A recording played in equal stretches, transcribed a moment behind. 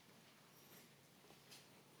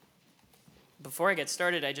Before I get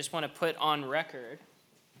started, I just want to put on record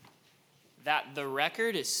that the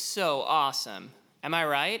record is so awesome. Am I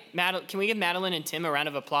right? Can we give Madeline and Tim a round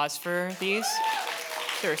of applause for these?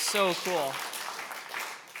 They're so cool.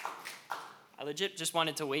 I legit just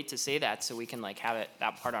wanted to wait to say that so we can have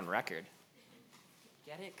that part on record.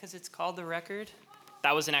 Get it? Because it's called the record?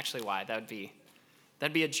 That wasn't actually why. That'd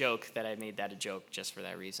be a joke that I made that a joke just for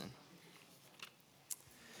that reason.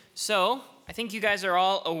 So, I think you guys are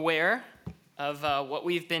all aware of what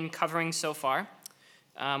we've been covering so far.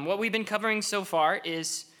 What we've been covering so far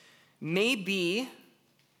is maybe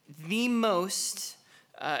the most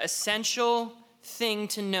essential thing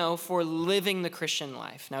to know for living the Christian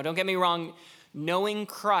life. Now, don't get me wrong, knowing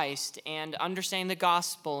Christ and understanding the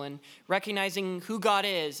gospel and recognizing who God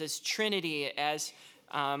is as Trinity, as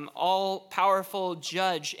all-powerful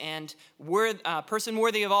judge and person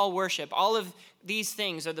worthy of all worship. All of these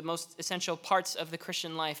things are the most essential parts of the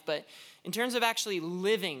Christian life. But in terms of actually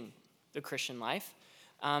living the Christian life,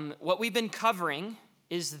 what we've been covering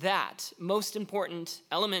is that most important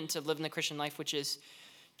element of living the Christian life, which is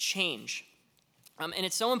change. And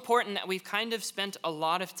it's so important that we've kind of spent a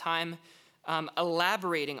lot of time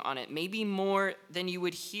elaborating on it, maybe more than you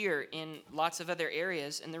would hear in lots of other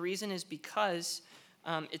areas. And the reason is because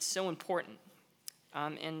it's so important.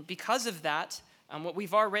 And because of that, what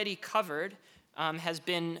we've already covered has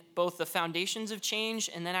been both the foundations of change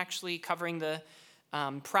and then actually covering the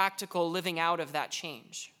practical living out of that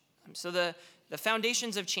change. So the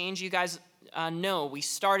foundations of change, you guys know, we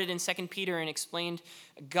started in 2 Peter and explained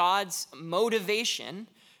God's motivation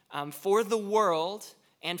for the world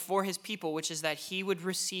and for his people, which is that he would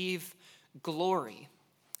receive glory.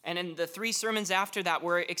 And in the 3 sermons after that,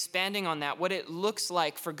 we're expanding on that, what it looks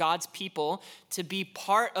like for God's people to be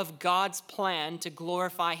part of God's plan to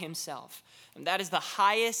glorify himself. And that is the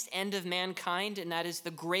highest end of mankind, and that is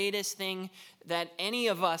the greatest thing that any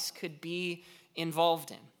of us could be involved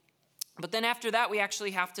in. But then after that, we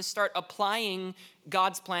actually have to start applying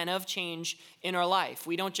God's plan of change in our life.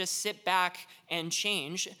 We don't just sit back and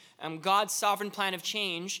change. God's sovereign plan of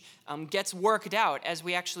change gets worked out as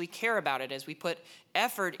we actually care about it, as we put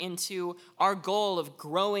effort into our goal of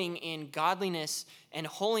growing in godliness and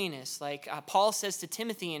holiness, like Paul says to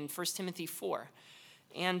Timothy in 1 Timothy 4.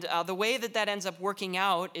 And the way that ends up working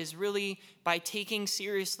out is really by taking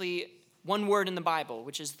seriously one word in the Bible,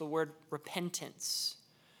 which is the word repentance.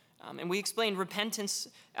 And we explained repentance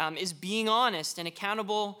is being honest and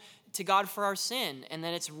accountable to God for our sin, and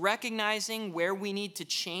that it's recognizing where we need to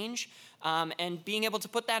change and being able to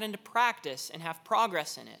put that into practice and have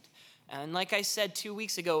progress in it. And like I said 2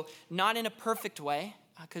 weeks ago, not in a perfect way,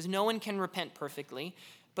 because no one can repent perfectly,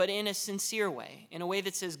 but in a sincere way, in a way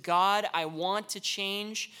that says, God, I want to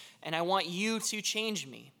change, and I want you to change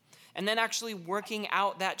me. And then actually working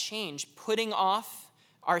out that change, putting off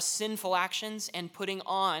our sinful actions and putting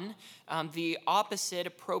on the opposite,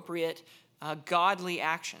 appropriate, godly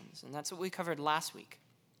actions. And that's what we covered last week.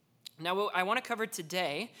 Now, what I want to cover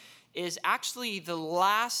today is actually the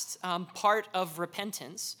last part of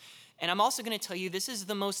repentance. And I'm also going to tell you this is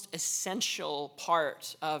the most essential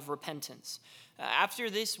part of repentance. After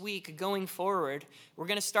this week, going forward, we're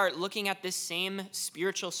going to start looking at this same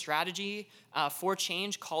spiritual strategy for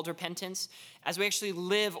change called repentance as we actually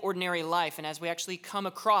live ordinary life and as we actually come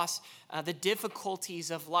across the difficulties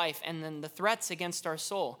of life and then the threats against our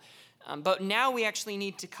soul. But now we actually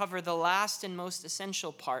need to cover the last and most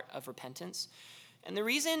essential part of repentance. And the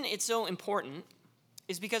reason it's so important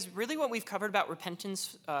is because really what we've covered about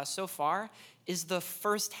repentance so far is the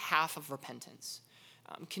first half of repentance.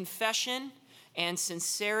 Confession and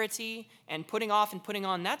sincerity and putting off and putting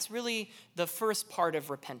on, that's really the first part of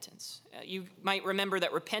repentance. You might remember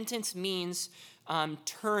that repentance means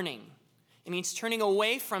turning. It means turning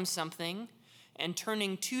away from something and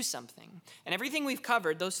turning to something. And everything we've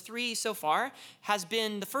covered, those 3 so far, has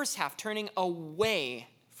been the first half, turning away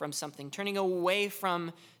from something, turning away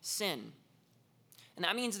from sin. And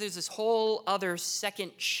that means there's this whole other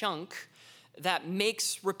second chunk that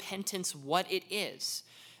makes repentance what it is.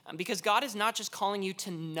 Because God is not just calling you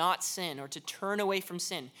to not sin or to turn away from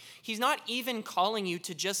sin. He's not even calling you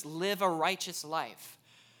to just live a righteous life.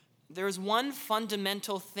 There's one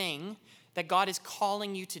fundamental thing that God is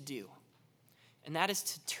calling you to do, and that is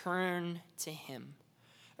to turn to him.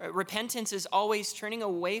 Repentance is always turning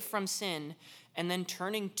away from sin and then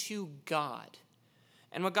turning to God.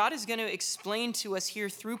 And what God is going to explain to us here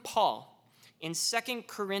through Paul in 2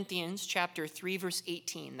 Corinthians chapter 3, verse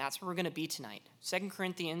 18, that's where we're going to be tonight. 2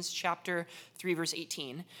 Corinthians chapter 3, verse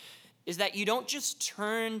 18, is that you don't just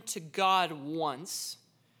turn to God once,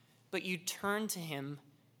 but you turn to him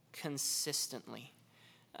consistently.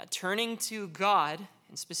 turning to God,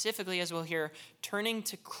 and specifically, as we'll hear, turning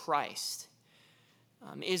to Christ,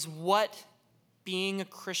 is what being a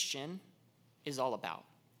Christian is all about.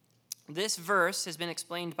 This verse has been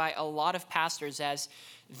explained by a lot of pastors as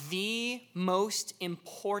the most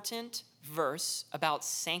important verse about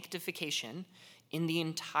sanctification in the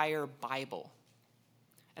entire Bible.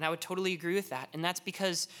 And I would totally agree with that. And that's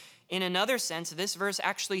because, in another sense, this verse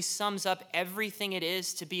actually sums up everything it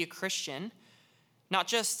is to be a Christian, not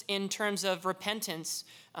just in terms of repentance,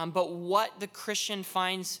 but what the Christian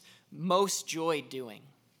finds most joy doing.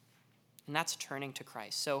 And that's turning to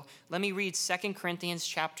Christ. So let me read 2 Corinthians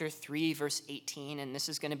chapter 3, verse 18, and this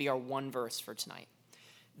is going to be our one verse for tonight.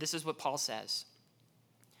 This is what Paul says.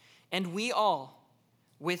 And we all,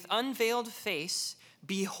 with unveiled face,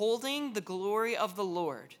 beholding the glory of the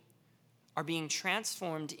Lord, are being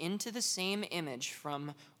transformed into the same image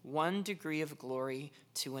from one degree of glory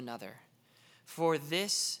to another. For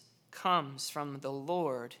this comes from the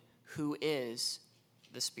Lord, who is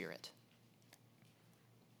the Spirit.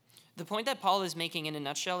 The point that Paul is making in a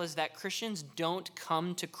nutshell is that Christians don't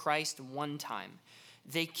come to Christ one time.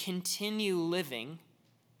 They continue living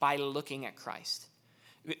by looking at Christ.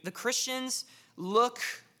 The Christians look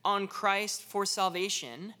on Christ for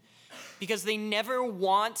salvation because they never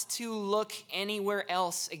want to look anywhere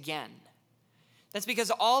else again. That's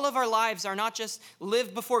because all of our lives are not just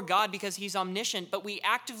lived before God because he's omniscient, but we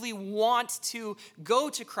actively want to go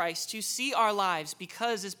to Christ to see our lives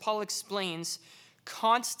because, as Paul explains,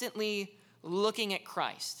 constantly looking at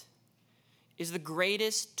Christ is the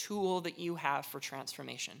greatest tool that you have for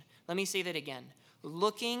transformation. Let me say that again.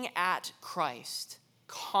 Looking at Christ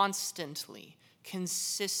constantly,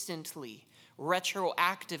 consistently,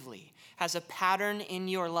 retroactively, as a pattern in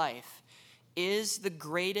your life is the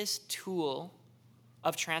greatest tool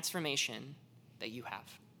of transformation that you have.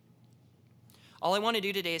 All I want to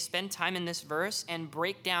do today is spend time in this verse and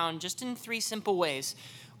break down just in 3 simple ways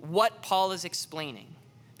what Paul is explaining.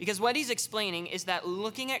 Because what he's explaining is that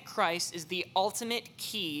looking at Christ is the ultimate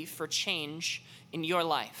key for change in your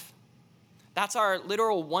life. That's our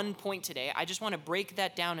literal 1 point today. I just want to break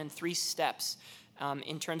that down in 3 steps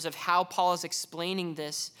in terms of how Paul is explaining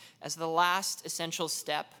this as the last essential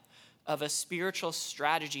step of a spiritual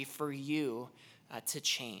strategy for you to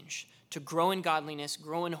change, to grow in godliness,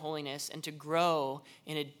 grow in holiness, and to grow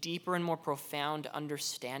in a deeper and more profound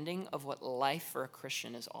understanding of what life for a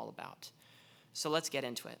Christian is all about. So let's get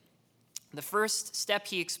into it. The first step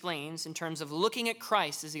he explains in terms of looking at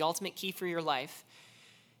Christ as the ultimate key for your life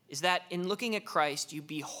is that in looking at Christ, you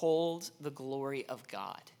behold the glory of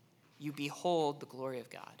God. You behold the glory of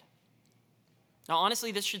God. Now,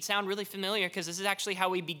 honestly, this should sound really familiar because this is actually how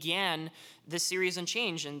we began this series on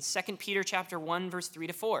change in 2 Peter chapter 1, verse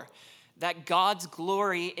 3-4, that God's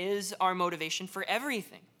glory is our motivation for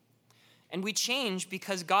everything. And we change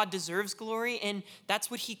because God deserves glory, and that's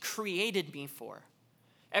what he created me for.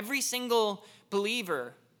 Every single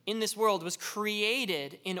believer in this world was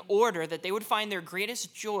created in order that they would find their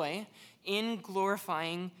greatest joy in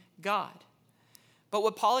glorifying God. But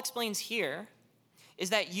what Paul explains here is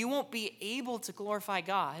that you won't be able to glorify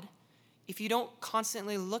God if you don't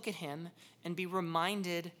constantly look at him and be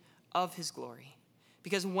reminded of his glory.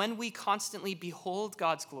 Because when we constantly behold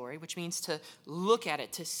God's glory, which means to look at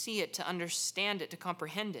it, to see it, to understand it, to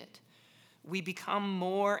comprehend it, we become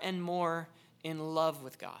more and more in love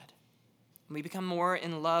with God. We become more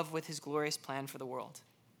in love with his glorious plan for the world.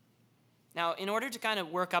 Now, in order to kind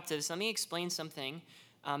of work up to this, let me explain something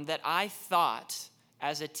that I thought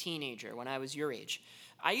as a teenager when I was your age.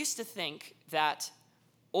 I used to think that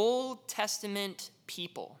Old Testament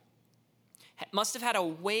people must have had a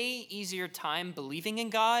way easier time believing in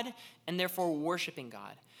God and therefore worshiping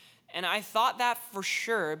God. And I thought that for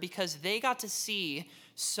sure because they got to see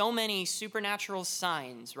so many supernatural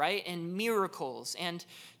signs, right? And miracles and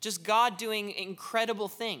just God doing incredible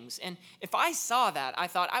things. And if I saw that, I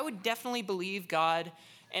thought I would definitely believe God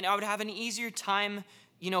and I would have an easier time,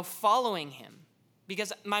 following him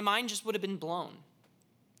because my mind just would have been blown.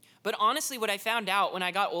 But honestly, what I found out when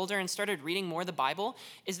I got older and started reading more of the Bible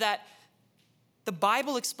is that the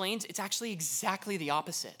Bible explains it's actually exactly the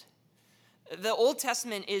opposite. The Old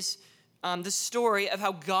Testament is the story of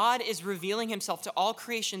how God is revealing himself to all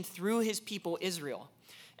creation through his people, Israel.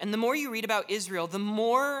 And the more you read about Israel, the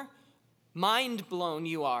more mind blown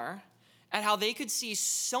you are at how they could see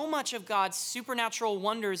so much of God's supernatural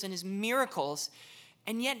wonders and his miracles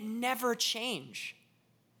and yet never change.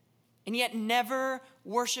 And yet never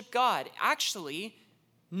worship God. Actually,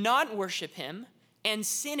 not worship him and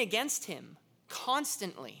sin against him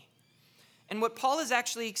constantly. And what Paul is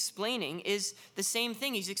actually explaining is the same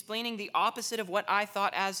thing. He's explaining the opposite of what I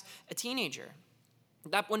thought as a teenager.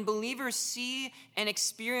 That when believers see and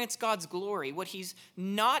experience God's glory, what he's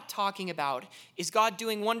not talking about is God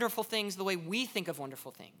doing wonderful things the way we think of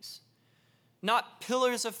wonderful things. Not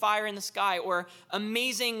pillars of fire in the sky or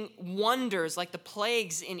amazing wonders like the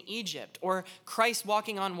plagues in Egypt or Christ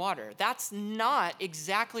walking on water. That's not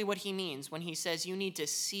exactly what he means when he says you need to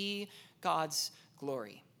see God's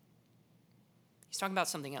glory. He's talking about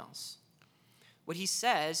something else. What he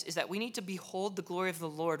says is that we need to behold the glory of the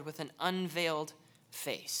Lord with an unveiled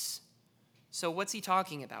face. So what's he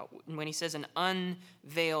talking about when he says an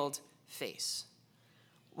unveiled face?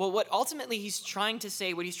 Well, what ultimately he's trying to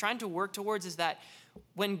say, what he's trying to work towards is that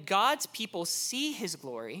when God's people see his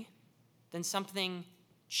glory, then something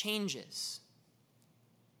changes.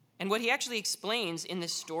 And what he actually explains in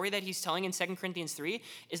this story that he's telling in 2 Corinthians 3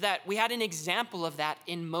 is that we had an example of that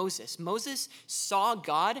in Moses. Moses saw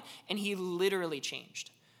God and he literally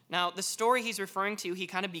changed. Now, the story he's referring to, he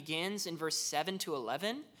kind of begins in verse 7 to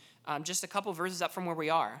 11, just a couple verses up from where we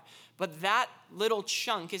are. But that little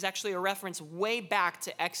chunk is actually a reference way back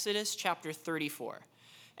to Exodus chapter 34.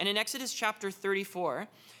 And in Exodus chapter 34,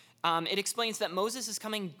 it explains that Moses is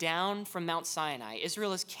coming down from Mount Sinai.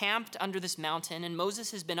 Israel is camped under this mountain, and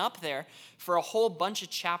Moses has been up there for a whole bunch of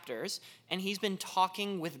chapters, and he's been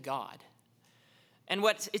talking with God. And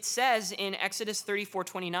what it says in Exodus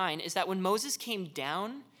 34:29 is that when Moses came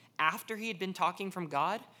down after he had been talking from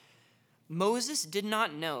God, Moses did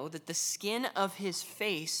not know that the skin of his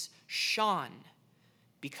face shone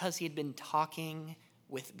because he had been talking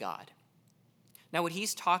with God. Now, what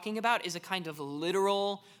he's talking about is a kind of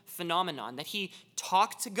literal phenomenon, that he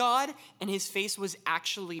talked to God and his face was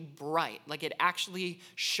actually bright, like it actually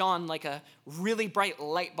shone like a really bright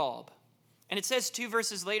light bulb. And it says 2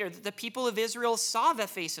 verses later that the people of Israel saw the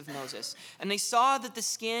face of Moses, and they saw that the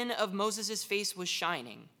skin of Moses' face was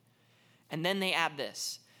shining. And then they add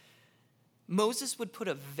this: Moses would put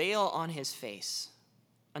a veil on his face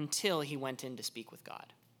until he went in to speak with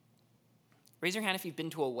God. Raise your hand if you've been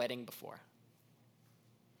to a wedding before.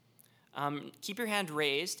 Keep your hand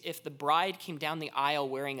raised if the bride came down the aisle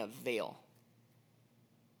wearing a veil.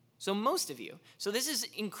 So most of you. So this is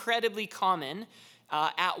incredibly common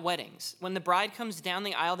at weddings. When the bride comes down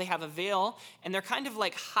the aisle, they have a veil, and they're kind of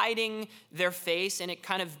like hiding their face, and it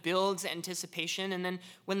kind of builds anticipation. And then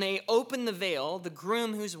when they open the veil, the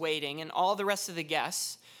groom who's waiting and all the rest of the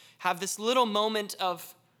guests have this little moment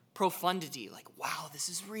of profundity, like, wow, this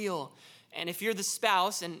is real. And if you're the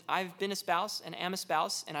spouse, and I've been a spouse and am a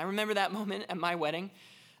spouse, and I remember that moment at my wedding,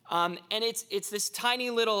 and it's this tiny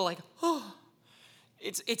little like, oh,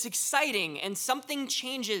 it's exciting, and something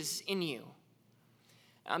changes in you.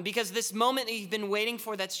 Because this moment that you've been waiting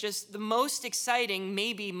for, that's just the most exciting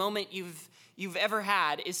maybe moment you've ever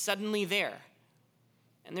had, is suddenly there.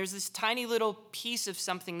 And there's this tiny little piece of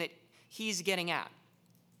something that he's getting at.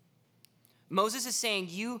 Moses is saying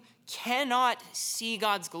you cannot see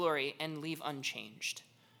God's glory and leave unchanged,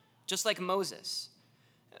 just like Moses.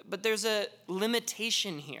 But there's a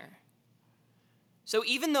limitation here. So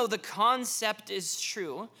even though the concept is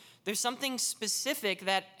true, there's something specific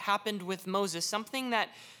that happened with Moses, something that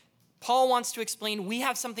Paul wants to explain. We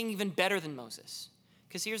have something even better than Moses.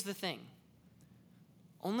 Because here's the thing.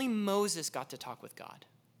 Only Moses got to talk with God.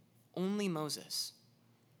 Only Moses.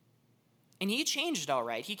 And he changed all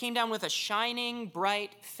right. He came down with a shining,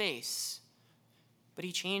 bright face, but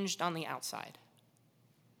he changed on the outside.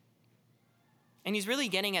 And he's really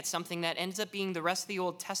getting at something that ends up being the rest of the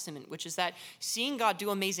Old Testament, which is that seeing God do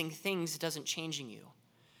amazing things doesn't change you.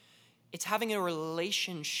 It's having a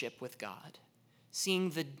relationship with God, seeing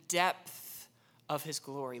the depth of his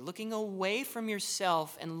glory, looking away from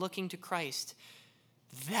yourself and looking to Christ.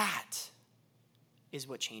 That is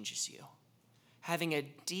what changes you. Having a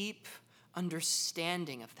deep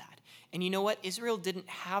understanding of that. And you know what? Israel didn't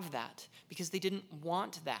have that because they didn't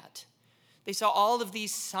want that. They saw all of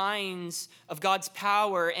these signs of God's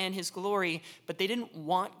power and his glory, but they didn't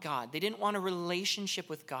want God. They didn't want a relationship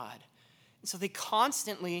with God. And so they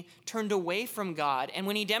constantly turned away from God. And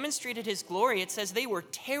when he demonstrated his glory, it says they were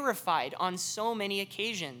terrified on so many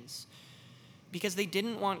occasions because they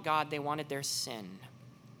didn't want God. They wanted their sin.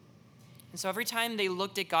 And so every time they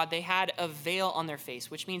looked at God, they had a veil on their face,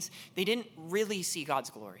 which means they didn't really see God's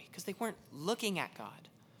glory because they weren't looking at God.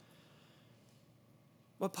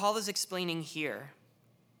 What Paul is explaining here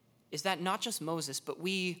is that not just Moses, but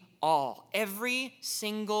we all, every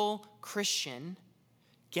single Christian,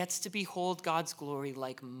 gets to behold God's glory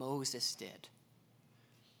like Moses did.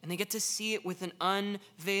 And they get to see it with an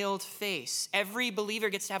unveiled face. Every believer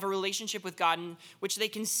gets to have a relationship with God in which they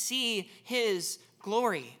can see his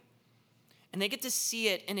glory. And they get to see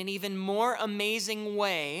it in an even more amazing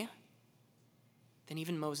way than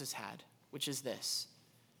even Moses had, which is this.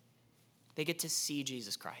 They get to see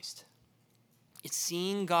Jesus Christ. It's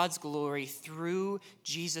seeing God's glory through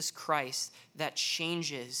Jesus Christ that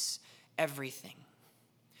changes everything.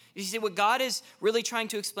 You see, what God is really trying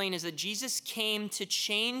to explain is that Jesus came to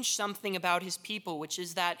change something about his people, which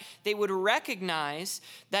is that they would recognize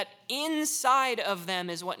that inside of them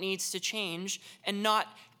is what needs to change and not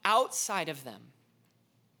outside of them.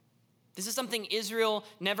 This is something Israel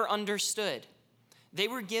never understood. They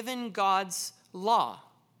were given God's law,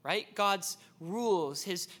 right? God's rules,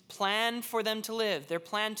 his plan for them to live, their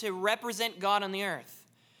plan to represent God on the earth.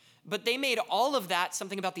 But they made all of that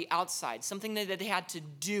something about the outside, something that they had to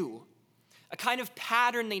do, a kind of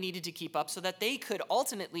pattern they needed to keep up so that they could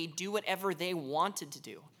ultimately do whatever they wanted to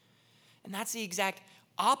do. And that's the exact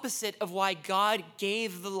opposite of why God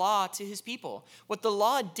gave the law to his people. What the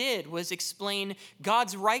law did was explain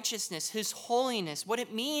God's righteousness, his holiness, what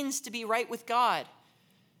it means to be right with God.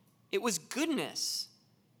 It was goodness.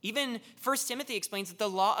 Even 1 Timothy explains that the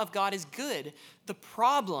law of God is good. The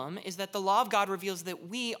problem is that the law of God reveals that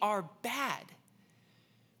we are bad.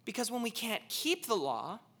 Because when we can't keep the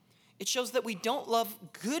law, it shows that we don't love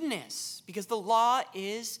goodness, because the law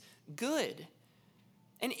is good.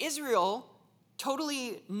 And Israel,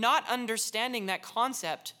 totally not understanding that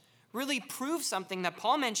concept, really proves something that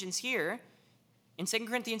Paul mentions here in 2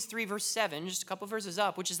 Corinthians 3, verse 7, just a couple verses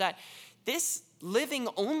up, which is that this living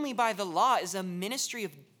only by the law is a ministry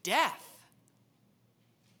of death.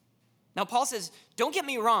 Now, Paul says, don't get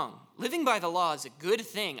me wrong. Living by the law is a good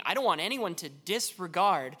thing. I don't want anyone to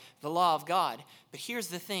disregard the law of God. But here's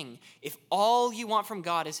the thing. If all you want from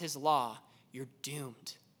God is his law, you're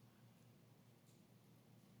doomed.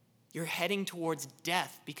 You're heading towards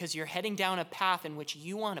death because you're heading down a path in which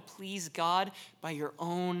you want to please God by your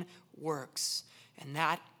own works. And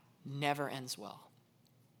that never ends well.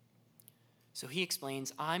 So he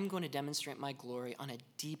explains, I'm going to demonstrate my glory on a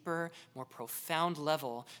deeper, more profound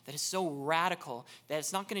level that is so radical that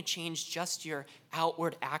it's not going to change just your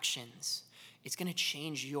outward actions. It's going to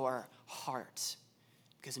change your heart,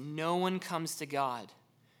 because no one comes to God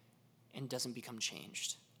and doesn't become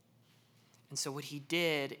changed. And so what he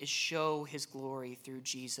did is show his glory through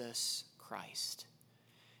Jesus Christ.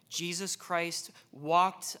 Jesus Christ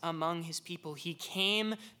walked among his people. He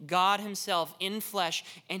came, God himself, in flesh,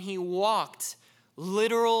 and he walked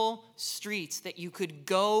literal streets that you could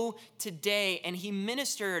go today. And he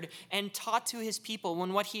ministered and taught to his people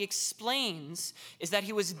when what he explains is that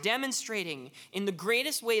he was demonstrating in the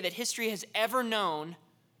greatest way that history has ever known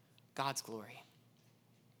God's glory.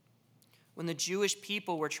 When the Jewish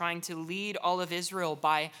people were trying to lead all of Israel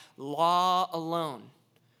by law alone,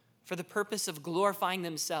 for the purpose of glorifying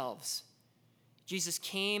themselves, Jesus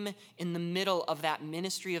came in the middle of that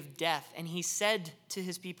ministry of death, and he said to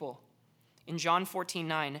his people in John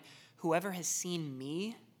 14:9, whoever has seen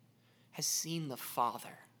me has seen the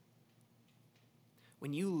Father.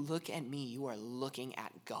 When you look at me, you are looking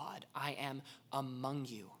at God. I am among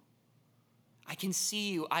you. I can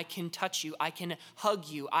see you, I can touch you, I can hug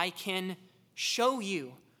you, I can show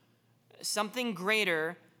you something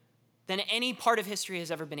greater than any part of history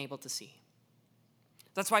has ever been able to see.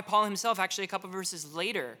 That's why Paul himself, actually a couple of verses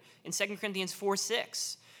later, in 2 Corinthians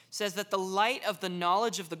 4:6, says that the light of the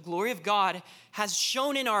knowledge of the glory of God has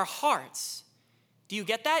shone in our hearts. Do you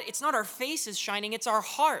get that? It's not our faces shining, it's our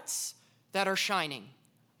hearts that are shining.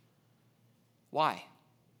 Why?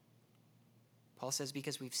 Paul says,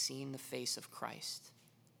 because we've seen the face of Christ.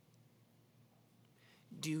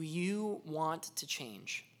 Do you want to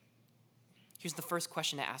change? Here's the first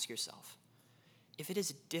question to ask yourself. If it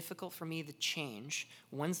is difficult for me to change,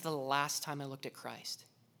 when's the last time I looked at Christ?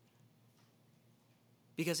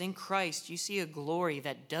 Because in Christ, you see a glory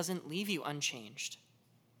that doesn't leave you unchanged.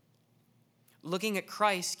 Looking at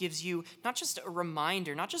Christ gives you not just a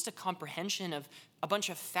reminder, not just a comprehension of a bunch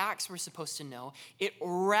of facts we're supposed to know. It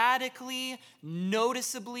radically,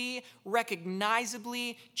 noticeably,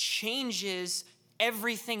 recognizably changes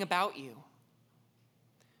everything about you.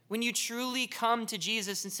 When you truly come to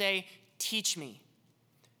Jesus and say, teach me,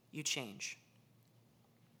 you change.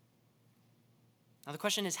 Now the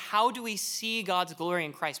question is, how do we see God's glory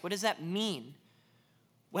in Christ? What does that mean?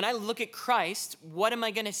 When I look at Christ, what am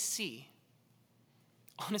I going to see?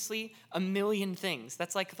 Honestly, a million things.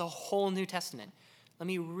 That's like the whole New Testament. Let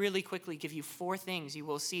me really quickly give you 4 things you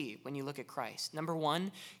will see when you look at Christ. Number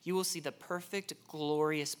 1, you will see the perfect,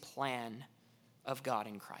 glorious plan of God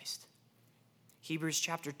in Christ. Hebrews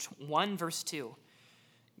chapter 1, verse 2.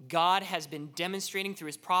 God has been demonstrating through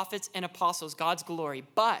his prophets and apostles God's glory,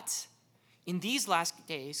 but in these last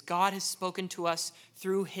days, God has spoken to us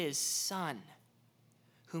through his Son,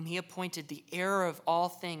 whom he appointed the heir of all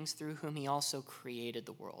things, through whom he also created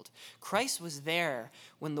the world. Christ was there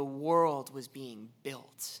when the world was being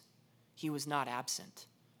built. He was not absent.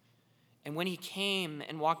 And when he came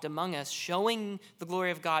and walked among us, showing the glory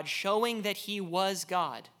of God, showing that he was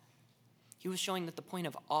God, he was showing that the point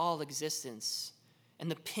of all existence and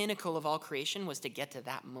the pinnacle of all creation was to get to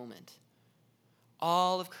that moment.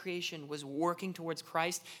 All of creation was working towards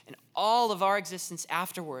Christ, and all of our existence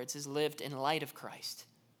afterwards is lived in light of Christ.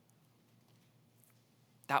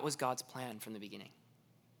 That was God's plan from the beginning.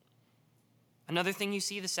 Another thing you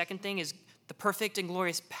see, the second thing, is the perfect and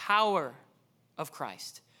glorious power of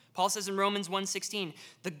Christ. Paul says in Romans 1:16,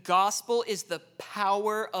 the gospel is the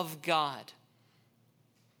power of God.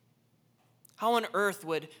 How on earth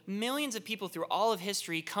would millions of people through all of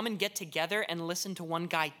history come and get together and listen to one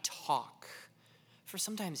guy talk for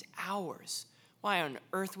sometimes hours? Why on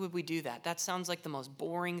earth would we do that? That sounds like the most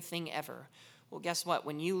boring thing ever. Well, guess what?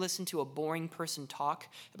 When you listen to a boring person talk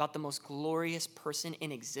about the most glorious person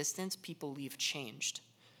in existence, people leave changed.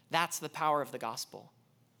 That's the power of the gospel.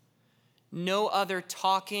 No other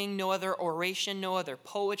talking, no other oration, no other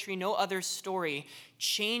poetry, no other story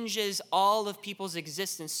changes all of people's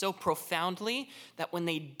existence so profoundly that when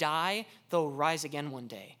they die, they'll rise again one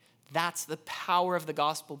day. That's the power of the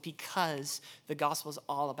gospel, because the gospel is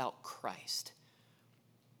all about Christ.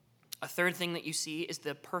 A third thing that you see is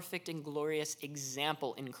the perfect and glorious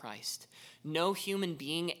example in Christ. No human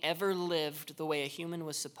being ever lived the way a human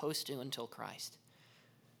was supposed to until Christ.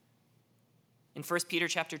 In 1 Peter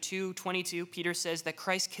chapter 2:22, Peter says that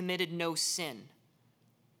Christ committed no sin.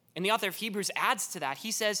 And the author of Hebrews adds to that.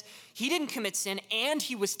 He says he didn't commit sin and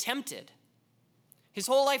he was tempted. His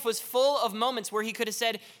whole life was full of moments where he could have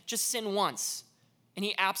said, just sin once. And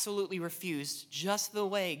he absolutely refused, just the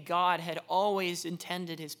way God had always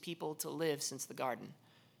intended his people to live since the garden.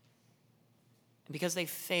 And because they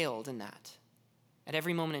failed in that, at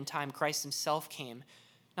every moment in time, Christ himself came,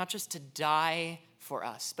 not just to die for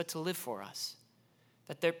us, but to live for us.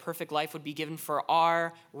 That their perfect life would be given for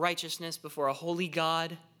our righteousness before a holy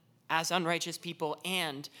God as unrighteous people,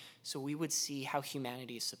 and so we would see how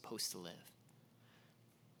humanity is supposed to live.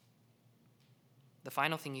 The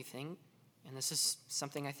final thing you think, and this is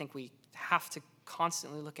something I think we have to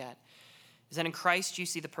constantly look at, is that in Christ you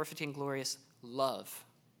see the perfect and glorious love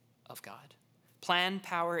of God. Plan,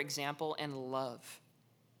 power, example, and love.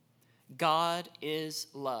 God is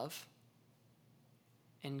love,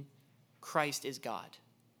 and Christ is God.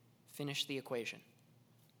 Finish the equation.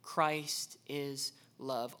 Christ is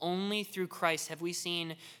love. Only through Christ have we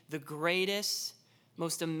seen the greatest,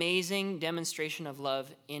 most amazing demonstration of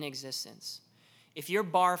love in existence. If your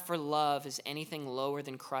bar for love is anything lower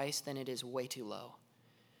than Christ, then it is way too low.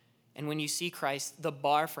 And when you see Christ, the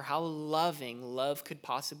bar for how loving love could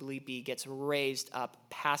possibly be gets raised up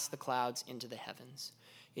past the clouds into the heavens.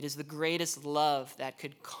 It is the greatest love that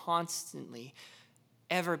could constantly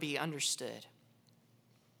ever be understood.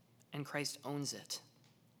 And Christ owns it.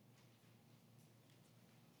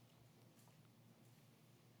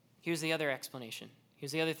 Here's the other explanation.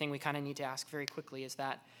 Here's the other thing we kind of need to ask very quickly, is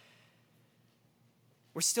that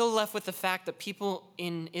we're still left with the fact that people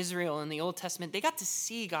in Israel in the Old Testament, they got to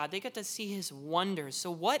see God. They got to see his wonders.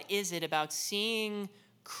 So what is it about seeing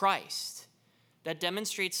Christ that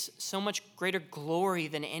demonstrates so much greater glory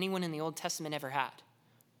than anyone in the Old Testament ever had?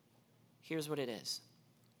 Here's what it is.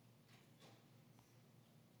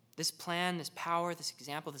 This plan, this power, this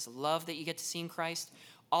example, this love that you get to see in Christ,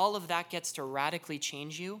 all of that gets to radically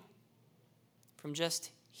change you from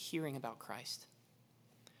just hearing about Christ,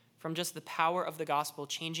 from just the power of the gospel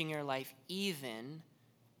changing your life, even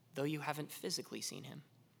though you haven't physically seen him.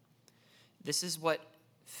 This is what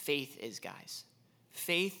faith is, guys.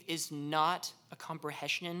 Faith is not a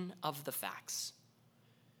comprehension of the facts.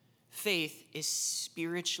 Faith is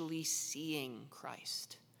spiritually seeing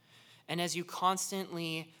Christ. And as you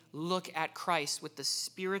constantly look at Christ with the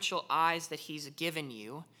spiritual eyes that he's given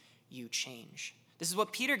you, you change. This is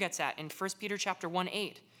what Peter gets at in 1 Peter chapter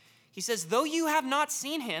 1:8. He says, though you have not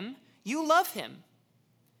seen him, you love him.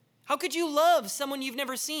 How could you love someone you've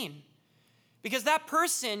never seen? Because that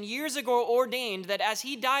person years ago ordained that as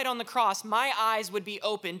he died on the cross, my eyes would be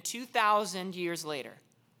opened 2,000 years later.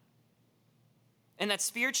 And that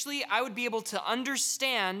spiritually, I would be able to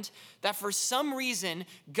understand that for some reason,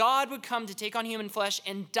 God would come to take on human flesh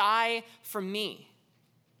and die for me.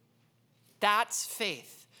 That's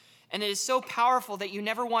faith. And it is so powerful that you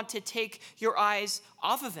never want to take your eyes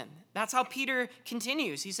off of him. That's how Peter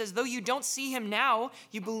continues. He says, though you don't see him now,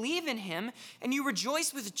 you believe in him, and you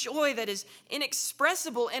rejoice with joy that is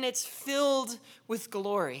inexpressible, and it's filled with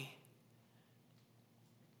glory.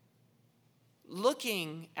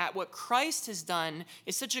 Looking at what Christ has done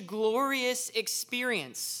is such a glorious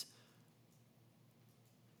experience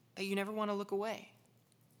that you never want to look away.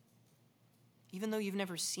 Even though you've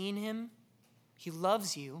never seen him, he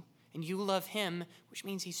loves you, and you love him, which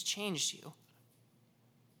means he's changed you.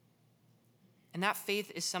 And that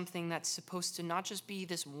faith is something that's supposed to not just be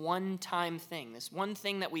this one-time thing, this one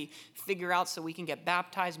thing that we figure out so we can get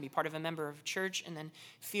baptized and be part of a member of church and then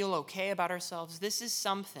feel okay about ourselves. This is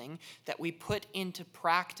something that we put into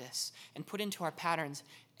practice and put into our patterns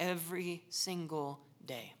every single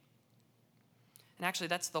day. And actually,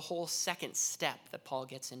 that's the whole second step that Paul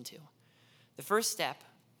gets into. The first step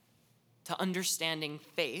to understanding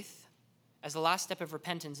faith as the last step of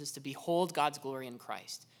repentance is to behold God's glory in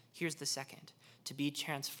Christ. Here's the second, to be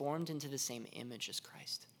transformed into the same image as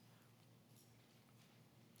Christ.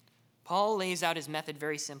 Paul lays out his method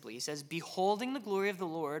very simply. He says, beholding the glory of the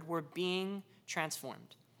Lord, we're being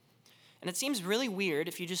transformed. And it seems really weird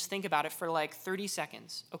if you just think about it for like 30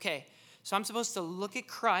 seconds. Okay, so I'm supposed to look at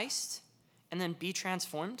Christ and then be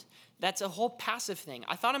transformed? That's a whole passive thing.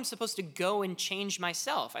 I thought I'm supposed to go and change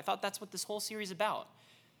myself. I thought that's what this whole series is about.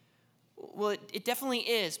 Well, it definitely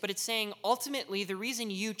is, but it's saying ultimately the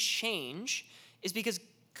reason you change is because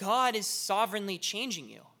God is sovereignly changing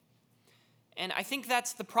you. And I think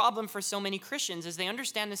that's the problem for so many Christians is they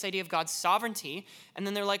understand this idea of God's sovereignty, and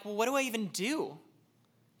then they're like, well, what do I even do?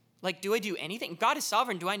 Like, do I do anything? God is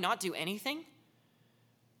sovereign. Do I not do anything?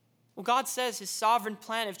 Well, God says his sovereign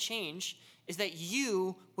plan of change is that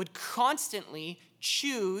you would constantly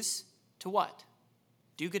choose to what?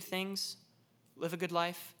 Do good things? Live a good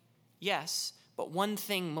life? Yes, but one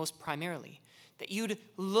thing most primarily, that you'd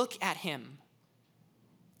look at him,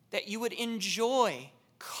 that you would enjoy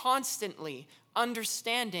constantly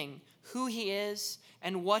understanding who he is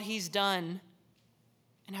and what he's done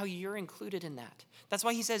and how you're included in that. That's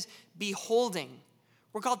why he says, beholding.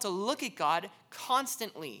 We're called to look at God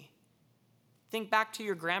constantly. Think back to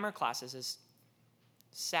your grammar classes, as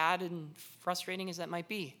sad and frustrating as that might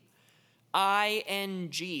be.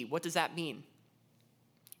 ING, what does that mean?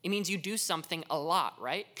 It means you do something a lot,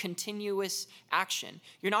 right? Continuous action.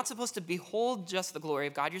 You're not supposed to behold just the glory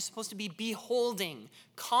of God. You're supposed to be beholding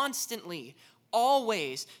constantly,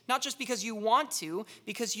 always, not just because you want to,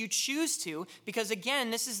 because you choose to, because again,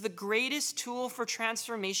 this is the greatest tool for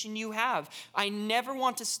transformation you have. I never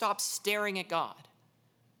want to stop staring at God.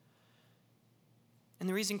 And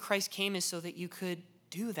the reason Christ came is so that you could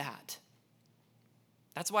do that.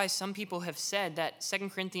 That's why some people have said that 2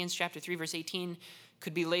 Corinthians chapter 3, verse 18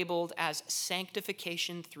 could be labeled as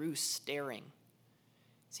sanctification through staring.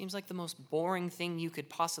 It seems like the most boring thing you could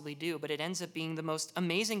possibly do, but it ends up being the most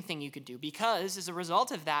amazing thing you could do because as a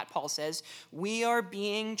result of that, Paul says, we are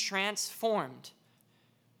being transformed.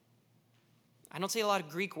 I don't say a lot of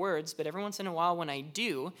Greek words, but every once in a while when I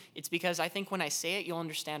do, it's because I think when I say it, you'll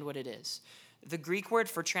understand what it is. The Greek word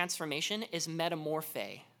for transformation is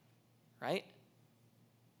metamorphe, right?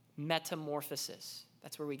 Metamorphosis.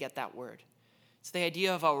 That's where we get that word. It's the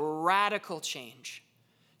idea of a radical change,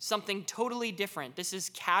 something totally different. This is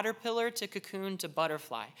caterpillar to cocoon to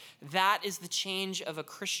butterfly. That is the change of a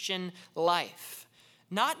Christian life.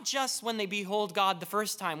 Not just when they behold God the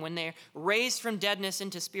first time, when they're raised from deadness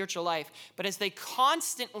into spiritual life, but as they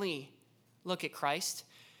constantly look at Christ,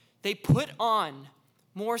 they put on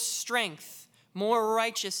more strength, more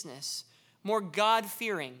righteousness, more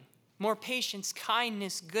God-fearing, more patience,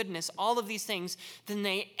 kindness, goodness, all of these things than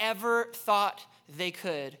they ever thought they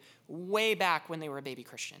could way back when they were a baby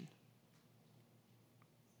Christian.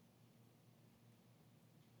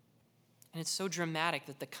 And it's so dramatic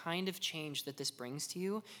that the kind of change that this brings to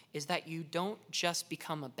you is that you don't just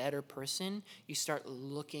become a better person, you start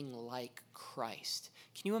looking like Christ.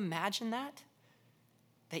 Can you imagine that?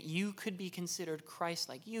 That you could be considered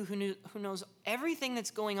Christ-like. You who knows everything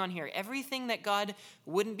that's going on here, everything that God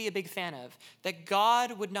wouldn't be a big fan of, that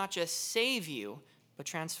God would not just save you, but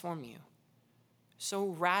transform you so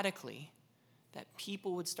radically that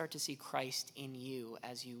people would start to see Christ in you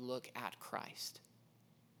as you look at Christ.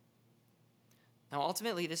 Now,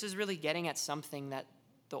 ultimately, this is really getting at something that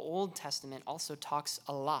the Old Testament also talks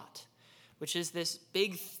a lot, which is this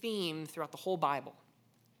big theme throughout the whole Bible,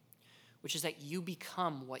 which is that you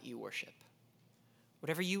become what you worship.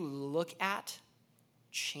 Whatever you look at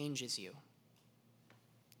changes you.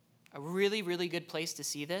 A really, really good place to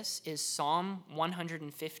see this is Psalm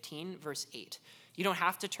 115, verse 8. You don't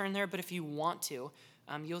have to turn there, but if you want to,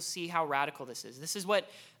 you'll see how radical this is. This is what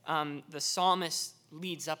the psalmist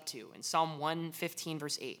leads up to in Psalm 115,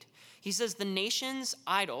 verse 8. He says, the nation's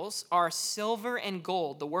idols are silver and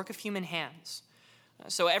gold, the work of human hands.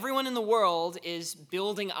 So everyone in the world is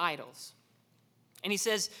building idols. And he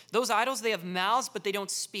says, those idols, they have mouths, but they don't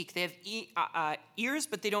speak. They have ears,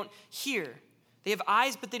 but they don't hear. They have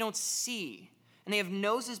eyes, but they don't see. And they have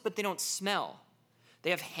noses, but they don't smell. They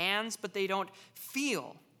have hands, but they don't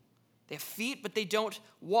feel. They have feet, but they don't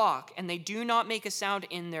walk. And they do not make a sound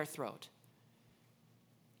in their throat.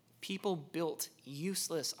 People built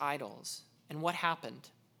useless idols. And what happened?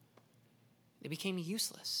 They became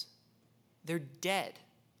useless. They're dead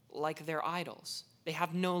like their idols. They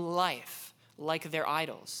have no life like their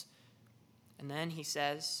idols. And then he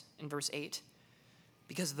says in verse 8,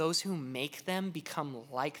 because those who make them become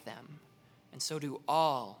like them, and so do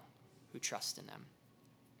all who trust in them.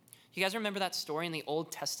 You guys remember that story in the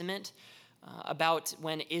Old Testament about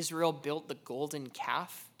when Israel built the golden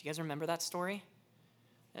calf? Do you guys remember that story?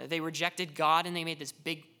 They rejected God and they made this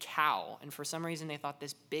big cow. And for some reason, they thought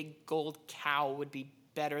this big gold cow would be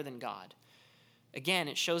better than God. Again,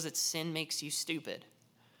 it shows that sin makes you stupid.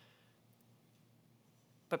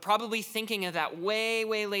 But probably thinking of that way,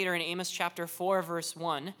 way later in Amos chapter 4, verse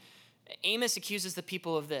 1, Amos accuses the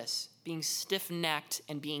people of this, being stiff-necked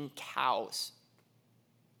and being cows.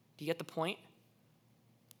 Do you get the point?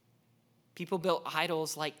 People built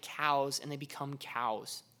idols like cows and they become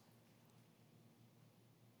cows.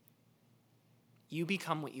 You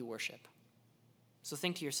become what you worship. So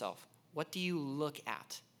think to yourself, what do you look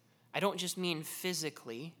at? I don't just mean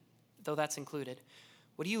physically, though that's included.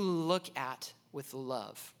 What do you look at with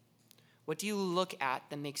love? What do you look at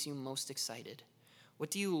that makes you most excited?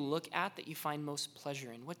 What do you look at that you find most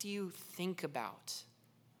pleasure in? What do you think about?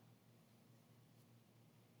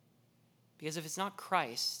 Because if it's not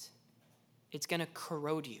Christ, it's going to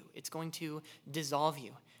corrode you. It's going to dissolve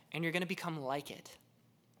you, and you're going to become like it.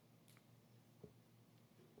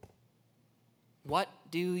 What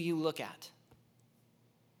do you look at?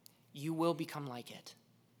 You will become like it.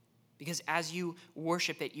 Because as you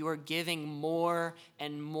worship it, you are giving more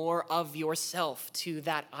and more of yourself to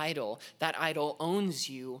that idol. That idol owns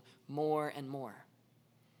you more and more.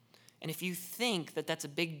 And if you think that that's a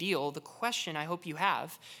big deal, the question I hope you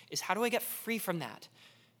have is, how do I get free from that?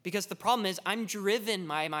 Because the problem is, I'm driven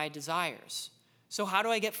by my desires. So how do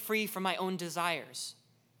I get free from my own desires?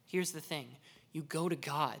 Here's the thing. You go to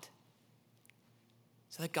God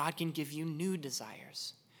so that God can give you new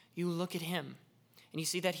desires. You look at him, and you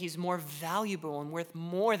see that he's more valuable and worth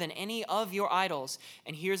more than any of your idols.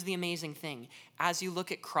 And here's the amazing thing. As you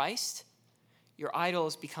look at Christ, your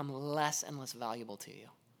idols become less and less valuable to you.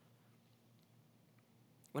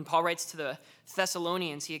 When Paul writes to the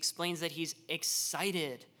Thessalonians, he explains that he's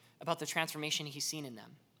excited about the transformation he's seen in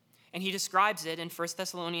them. And he describes it in 1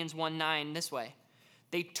 Thessalonians 1:9 this way.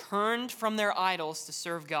 They turned from their idols to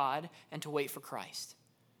serve God and to wait for Christ.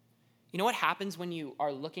 You know what happens when you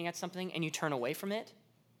are looking at something and you turn away from it?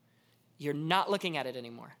 You're not looking at it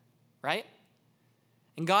anymore, right?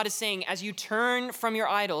 And God is saying, as you turn from your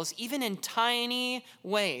idols, even in tiny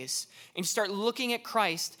ways, and start looking at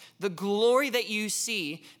Christ, the glory that you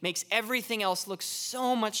see makes everything else look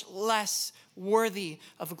so much less worthy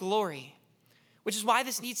of glory. Which is why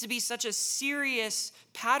this needs to be such a serious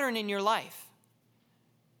pattern in your life.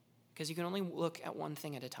 Because you can only look at one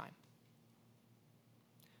thing at a time.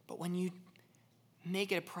 But when you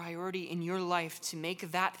make it a priority in your life to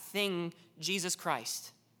make that thing Jesus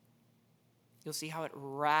Christ, you'll see how it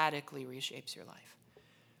radically reshapes your life.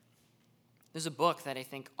 There's a book that I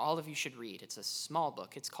think all of you should read. It's a small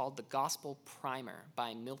book. It's called The Gospel Primer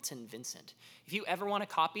by Milton Vincent. If you ever want a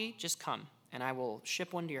copy, just come, and I will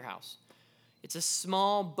ship one to your house. It's a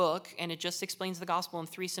small book, and it just explains the gospel in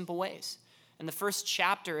 3 simple ways. And the first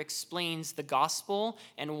chapter explains the gospel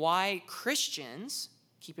and why Christians,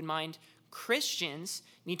 keep in mind, Christians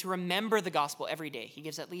need to remember the gospel every day. He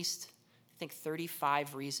gives at least, I think,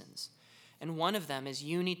 35 reasons. And one of them is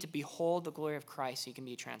you need to behold the glory of Christ so you can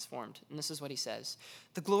be transformed. And this is what he says.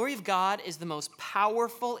 The glory of God is the most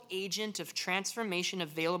powerful agent of transformation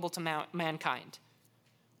available to mankind.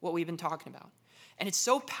 What we've been talking about. And it's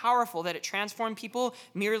so powerful that it transformed people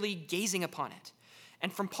merely gazing upon it.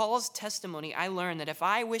 And from Paul's testimony, I learned that if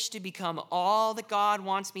I wish to become all that God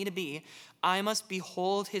wants me to be, I must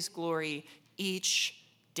behold his glory each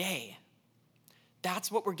day.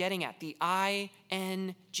 That's what we're getting at, the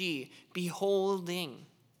I-N-G, beholding.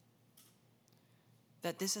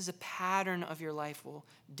 That this is a pattern of your life will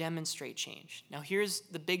demonstrate change. Now here's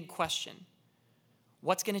the big question.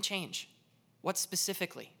 What's going to change? What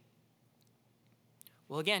specifically?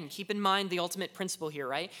 Well, again, keep in mind the ultimate principle here,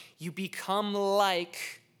 right? You become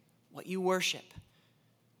like what you worship,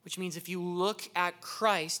 which means if you look at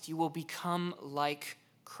Christ, you will become like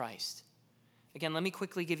Christ. Again, let me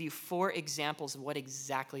quickly give you 4 examples of what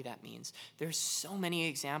exactly that means. There's so many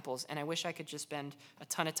examples, and I wish I could just spend a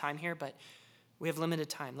ton of time here, but we have limited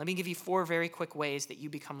time. Let me give you 4 very quick ways that you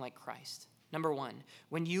become like Christ. Number 1,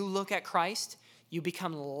 when you look at Christ, you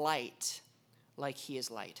become light like he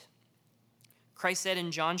is light. Christ said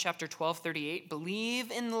in John chapter 12:38, "Believe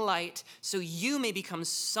in the light so you may become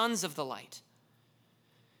sons of the light."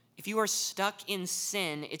 If you are stuck in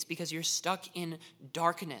sin, it's because you're stuck in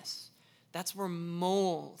darkness. That's where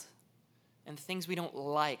mold and things we don't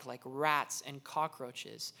like rats and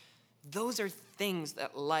cockroaches, those are things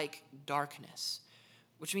that like darkness,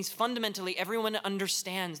 which means fundamentally everyone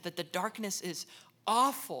understands that the darkness is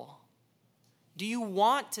awful. Do you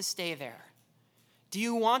want to stay there? Do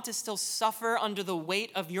you want to still suffer under the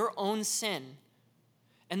weight of your own sin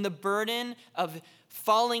and the burden of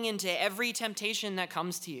falling into every temptation that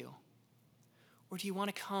comes to you? Or do you want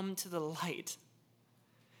to come to the light?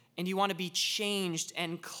 And you want to be changed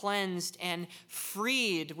and cleansed and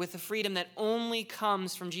freed with the freedom that only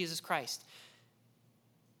comes from Jesus Christ?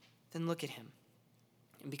 Then look at him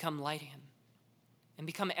and become like him. And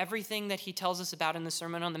become everything that he tells us about in the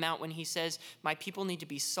Sermon on the Mount when he says, my people need to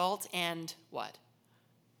be salt and what?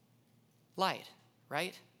 Light,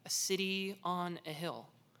 right? A city on a hill.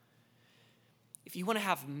 If you want to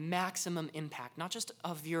have maximum impact, not just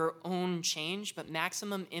of your own change, but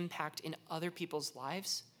maximum impact in other people's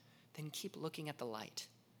lives, then keep looking at the light.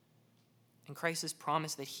 And Christ has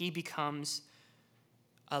promised that he becomes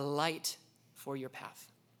a light for your path.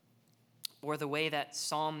 Or the way that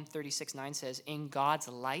Psalm 36:9 says, in God's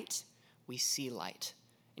light, we see light.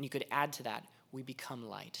 And you could add to that, we become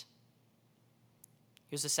light.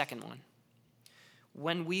 Here's the second one.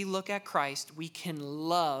 When we look at Christ, we can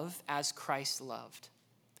love as Christ loved.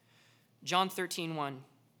 John 13:1,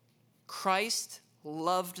 Christ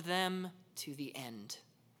loved them to the end.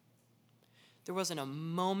 There wasn't a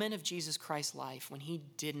moment of Jesus Christ's life when he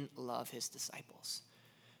didn't love his disciples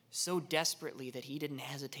so desperately that he didn't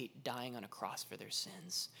hesitate dying on a cross for their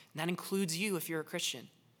sins. And that includes you if you're a Christian.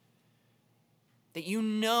 That you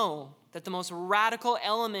know that the most radical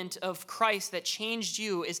element of Christ that changed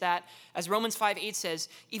you is that, as Romans 5:8 says,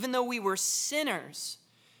 even though we were sinners,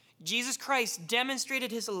 Jesus Christ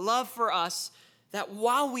demonstrated his love for us, that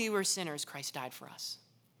while we were sinners, Christ died for us.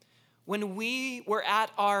 When we were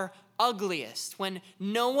at our ugliest, when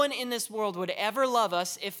no one in this world would ever love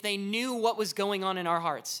us if they knew what was going on in our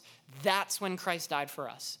hearts, that's when Christ died for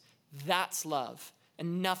us. That's love,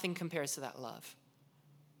 and nothing compares to that love.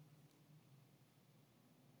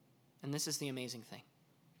 And this is the amazing thing.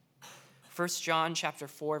 1 John chapter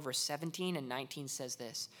 4, verse 17 and 19 says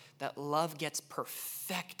this, that love gets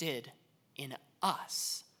perfected in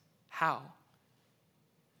us. How?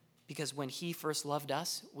 Because when he first loved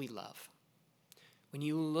us, we love. When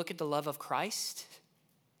you look at the love of Christ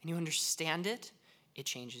and you understand it, it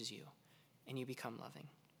changes you and you become loving.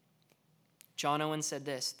 John Owen said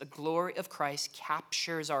this, the glory of Christ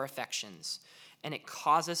captures our affections and it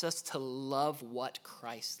causes us to love what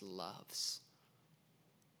Christ loves.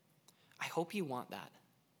 I hope you want that.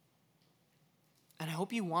 And I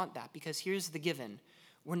hope you want that because here's the given.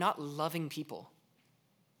 We're not loving people.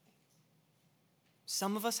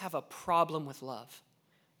 Some of us have a problem with love.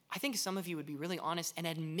 I think some of you would be really honest and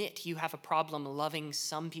admit you have a problem loving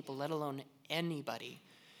some people, let alone anybody.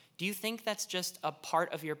 Do you think that's just a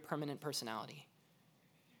part of your permanent personality?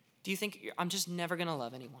 Do you think I'm just never going to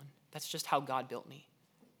love anyone? That's just how God built me.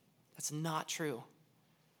 That's not true.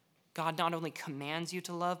 God not only commands you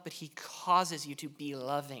to love, but he causes you to be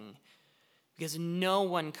loving. Because no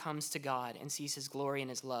one comes to God and sees his glory and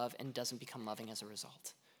his love and doesn't become loving as a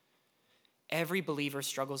result. Every believer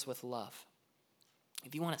struggles with love.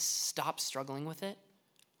 If you want to stop struggling with it,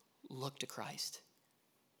 look to Christ.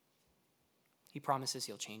 He promises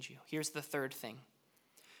he'll change you. Here's the third thing.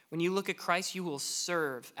 When you look at Christ, you will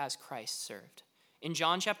serve as Christ served. In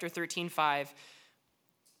John chapter 13:5,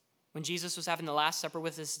 when Jesus was having the Last Supper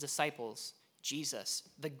with his disciples, Jesus,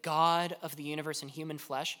 the God of the universe in human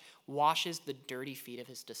flesh, washes the dirty feet of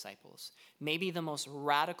his disciples. Maybe the most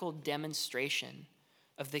radical demonstration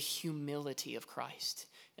of the humility of Christ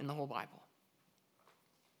in the whole Bible.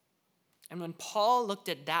 And when Paul looked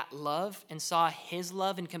at that love and saw his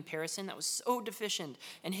love in comparison that was so deficient,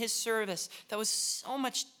 and his service that was so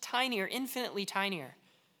much tinier, infinitely tinier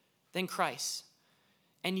than Christ,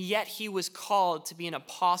 and yet he was called to be an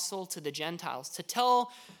apostle to the Gentiles, to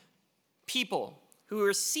tell people who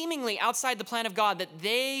were seemingly outside the plan of God, that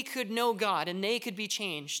they could know God and they could be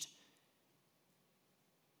changed.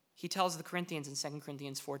 He tells the Corinthians in 2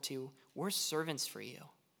 Corinthians 4:2, we're servants for you,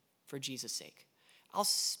 for Jesus' sake. I'll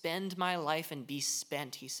spend my life and be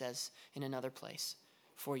spent, he says in another place,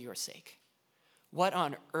 for your sake. What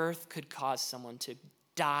on earth could cause someone to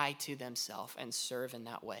die to themselves and serve in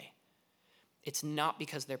that way? It's not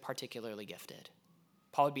because they're particularly gifted.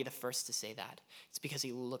 Paul would be the first to say that. It's because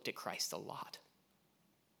he looked at Christ a lot.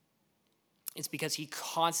 It's because he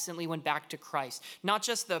constantly went back to Christ. Not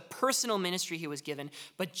just the personal ministry he was given,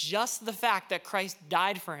 but just the fact that Christ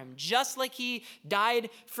died for him. Just like he died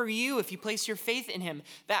for you if you place your faith in him.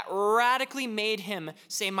 That radically made him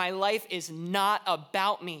say, my life is not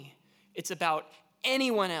about me. It's about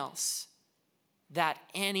anyone else. That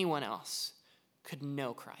anyone else could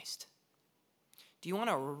know Christ. Do you want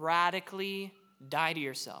to radically die to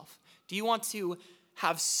yourself? Do you want to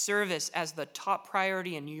have service as the top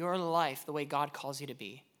priority in your life the way God calls you to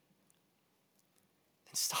be?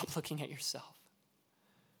 Then stop looking at yourself.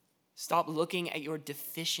 Stop looking at your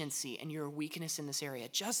deficiency and your weakness in this area.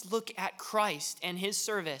 Just look at Christ and his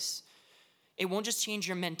service. It won't just change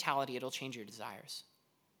your mentality, it'll change your desires.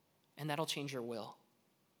 And that'll change your will.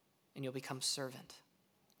 And you'll become servant.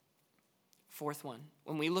 Fourth one,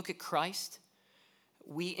 when we look at Christ,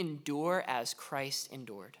 we endure as Christ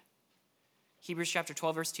endured. Hebrews chapter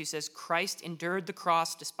 12, verse 2 says, Christ endured the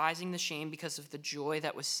cross, despising the shame because of the joy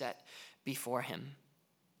that was set before him.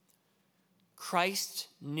 Christ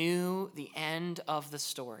knew the end of the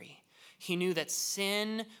story. He knew that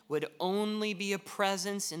sin would only be a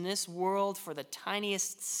presence in this world for the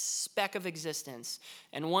tiniest speck of existence.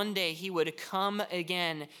 And one day he would come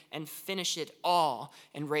again and finish it all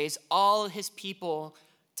and raise all his people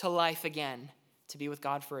to life again, to be with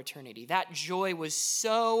God for eternity. That joy was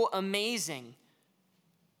so amazing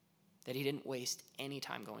that he didn't waste any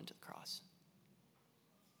time going to the cross.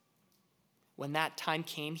 When that time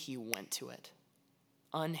came, he went to it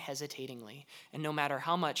unhesitatingly. And no matter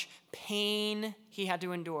how much pain he had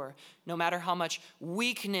to endure, no matter how much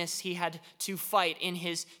weakness he had to fight in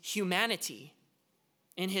his humanity,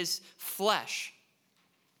 in his flesh,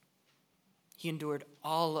 he endured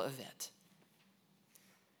all of it.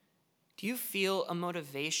 Do you feel a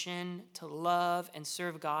motivation to love and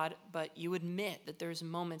serve God, but you admit that there's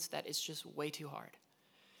moments that it's just way too hard?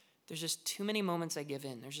 There's just too many moments I give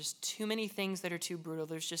in. There's just too many things that are too brutal.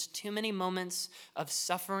 There's just too many moments of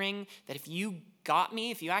suffering that if you got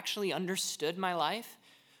me, if you actually understood my life,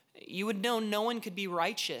 you would know no one could be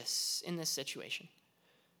righteous in this situation.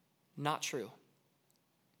 Not true.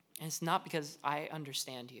 And it's not because I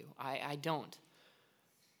understand you. I don't.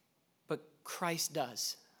 But Christ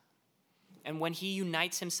does. And when he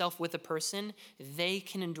unites himself with a person, they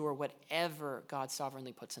can endure whatever God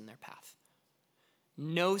sovereignly puts in their path.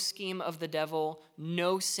 No scheme of the devil,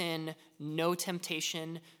 no sin, no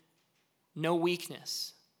temptation, no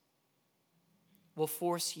weakness will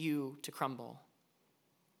force you to crumble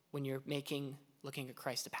when you're looking at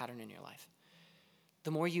Christ a pattern in your life.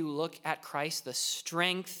 The more you look at Christ, the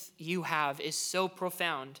strength you have is so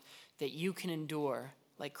profound that you can endure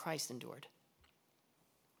like Christ endured.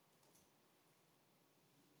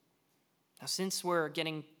 Now, since we're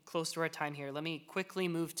getting close to our time here, let me quickly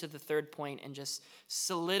move to the third point and just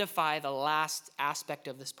solidify the last aspect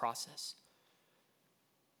of this process.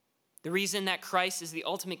 The reason that Christ is the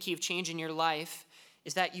ultimate key of change in your life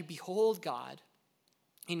is that you behold God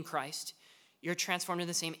in Christ. You're transformed in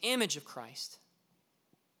the same image of Christ.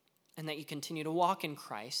 And that you continue to walk in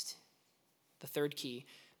Christ, the third key,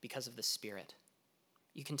 because of the Spirit.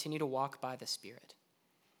 You continue to walk by the Spirit.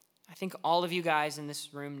 I think all of you guys in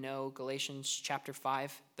this room know Galatians chapter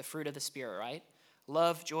 5, the fruit of the Spirit, right?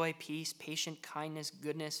 Love, joy, peace, patience, kindness,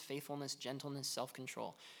 goodness, faithfulness, gentleness,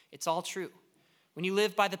 self-control. It's all true. When you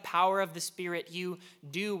live by the power of the Spirit, you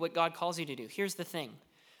do what God calls you to do. Here's the thing.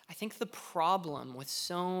 I think the problem with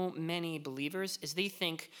so many believers is they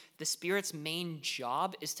think the Spirit's main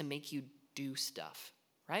job is to make you do stuff,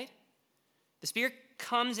 right? The Spirit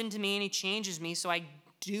comes into me and he changes me so I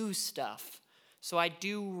do stuff. So I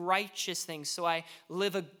do righteous things. So I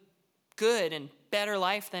live a good and better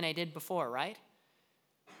life than I did before, right?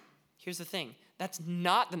 Here's the thing. That's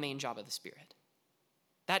not the main job of the Spirit.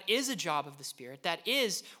 That is a job of the Spirit. That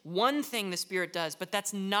is one thing the Spirit does, but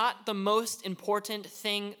that's not the most important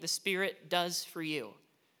thing the Spirit does for you.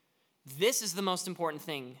 This is the most important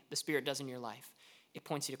thing the Spirit does in your life. It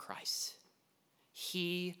points you to Christ.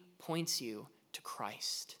 He points you to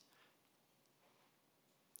Christ.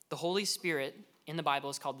 The Holy Spirit in the Bible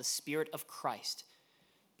is called the Spirit of Christ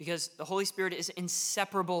because the Holy Spirit is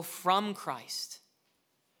inseparable from Christ.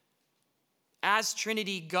 As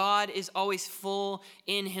Trinity, God is always full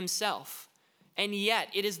in himself. And yet,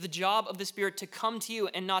 it is the job of the Spirit to come to you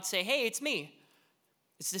and not say, hey, it's me.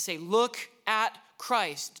 It's to say, look at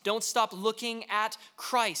Christ. Don't stop looking at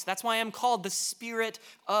Christ. That's why I'm called the Spirit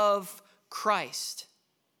of Christ.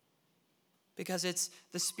 Because it's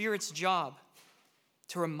the Spirit's job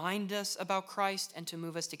to remind us about Christ and to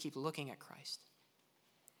move us to keep looking at Christ.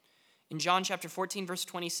 In John chapter 14, verse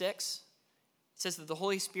 26, it says that the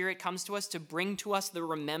Holy Spirit comes to us to bring to us the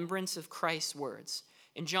remembrance of Christ's words.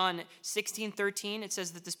 In John 16:13, it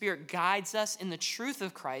says that the Spirit guides us in the truth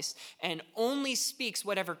of Christ and only speaks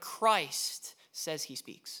whatever Christ says he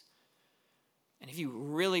speaks. And if you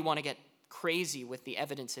really want to get crazy with the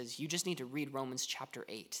evidences, you just need to read Romans chapter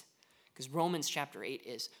 8, because Romans chapter 8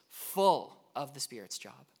 is full of the Spirit's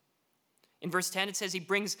job. In verse 10, it says he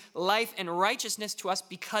brings life and righteousness to us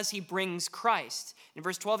because he brings Christ. In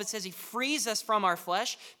verse 12, it says he frees us from our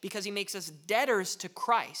flesh because he makes us debtors to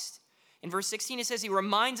Christ. In verse 16, it says he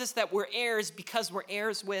reminds us that we're heirs because we're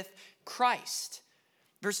heirs with Christ.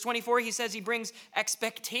 Verse 24, he says he brings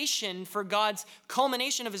expectation for God's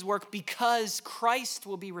culmination of his work because Christ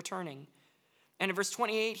will be returning. And in verse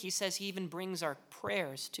 28, he says he even brings our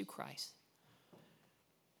prayers to Christ.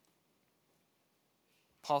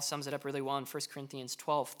 Paul sums it up really well in 1 Corinthians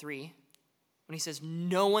 12:3, when he says,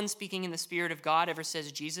 no one speaking in the Spirit of God ever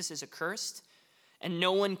says Jesus is accursed, and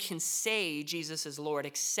no one can say Jesus is Lord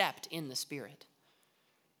except in the Spirit.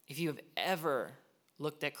 If you have ever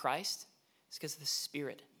looked at Christ, it's because the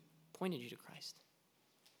Spirit pointed you to Christ.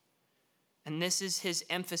 And this is his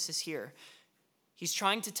emphasis here. He's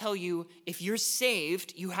trying to tell you, if you're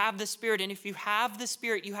saved, you have the Spirit. And if you have the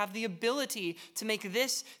Spirit, you have the ability to make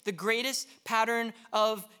this the greatest pattern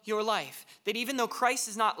of your life. That even though Christ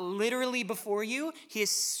is not literally before you, he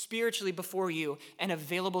is spiritually before you and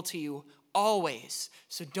available to you always.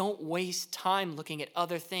 So don't waste time looking at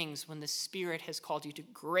other things when the Spirit has called you to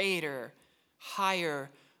greater,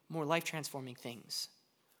 higher, more life-transforming things,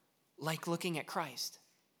 like looking at Christ.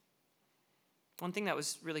 One thing that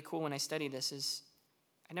was really cool when I studied this is,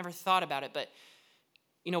 I never thought about it, but,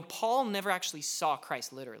 Paul never actually saw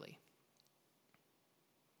Christ literally.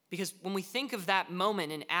 Because when we think of that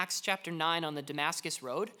moment in Acts chapter 9 on the Damascus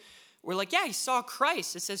Road, we're like, yeah, he saw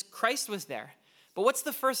Christ. It says Christ was there. But what's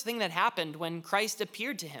the first thing that happened when Christ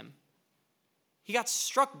appeared to him? He got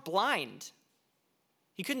struck blind.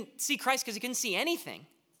 He couldn't see Christ because he couldn't see anything.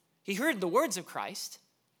 He heard the words of Christ.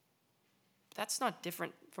 But that's not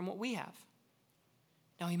different from what we have.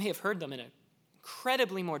 Now, he may have heard them in an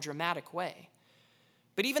incredibly more dramatic way.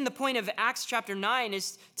 But even the point of Acts chapter 9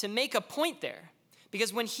 is to make a point there.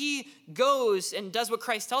 Because when he goes and does what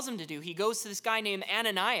Christ tells him to do, he goes to this guy named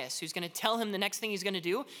Ananias, who's going to tell him the next thing he's going to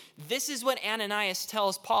do. This is what Ananias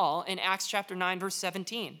tells Paul in Acts chapter 9, verse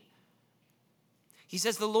 17. He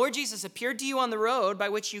says, the Lord Jesus appeared to you on the road by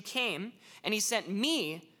which you came, and he sent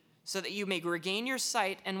me so that you may regain your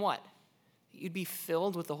sight and what? That you'd be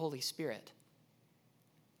filled with the Holy Spirit.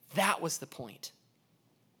 That was the point.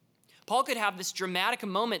 Paul could have this dramatic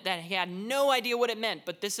moment that he had no idea what it meant,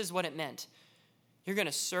 but this is what it meant. You're going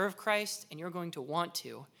to serve Christ, and you're going to want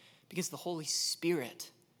to, because the Holy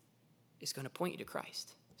Spirit is going to point you to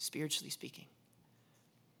Christ, spiritually speaking.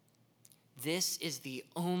 This is the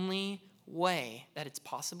only way that it's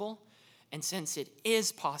possible, and since it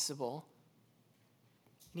is possible,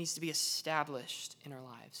 it needs to be established in our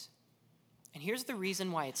lives. And here's the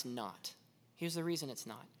reason why it's not. Here's the reason it's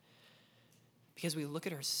not. Because we look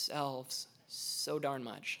at ourselves so darn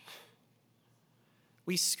much.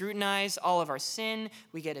 We scrutinize all of our sin,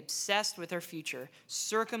 we get obsessed with our future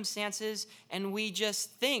circumstances, and we just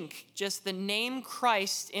think just the name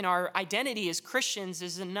Christ in our identity as Christians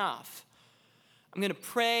is enough. I'm going to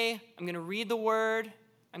pray, I'm going to read the word,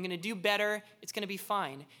 I'm going to do better, it's going to be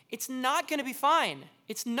fine. It's not going to be fine.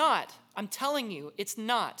 It's not. I'm telling you, it's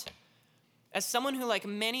not. As someone who, like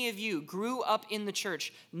many of you, grew up in the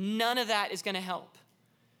church, none of that is going to help.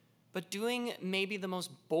 But doing maybe the most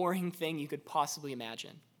boring thing you could possibly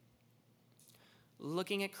imagine.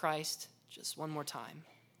 Looking at Christ just one more time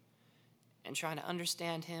and trying to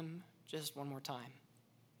understand him just one more time.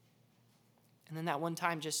 And then that one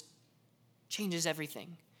time just changes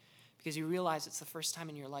everything because you realize it's the first time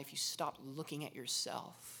in your life you stopped looking at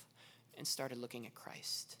yourself and started looking at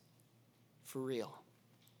Christ for real.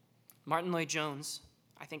 Martin Lloyd-Jones,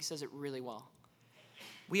 I think, says it really well.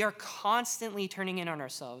 We are constantly turning in on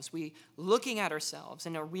ourselves. We looking at ourselves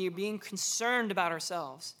and we are being concerned about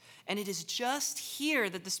ourselves. And it is just here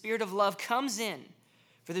that the Spirit of love comes in.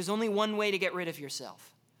 For there's only one way to get rid of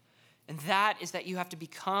yourself. And that is that you have to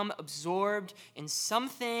become absorbed in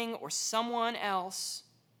something or someone else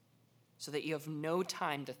so that you have no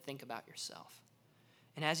time to think about yourself.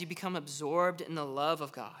 And as you become absorbed in the love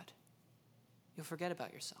of God, you'll forget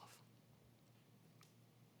about yourself.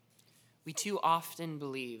 We too often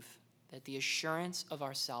believe that the assurance of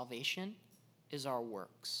our salvation is our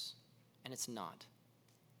works, and it's not.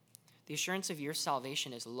 The assurance of your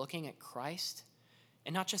salvation is looking at Christ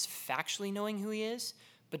and not just factually knowing who he is,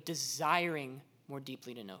 but desiring more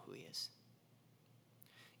deeply to know who he is.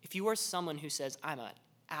 If you are someone who says, I'm an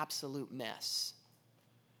absolute mess,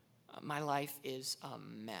 my life is a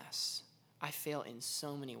mess, I fail in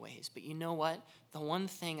so many ways, but you know what? The one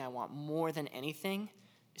thing I want more than anything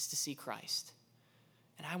is to see Christ.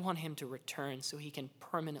 And I want him to return so he can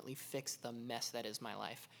permanently fix the mess that is my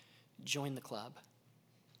life. Join the club.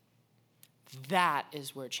 That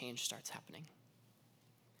is where change starts happening.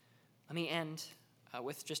 Let me end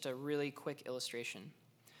with just a really quick illustration.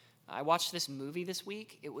 I watched this movie this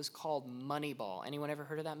week. It was called Moneyball. Anyone ever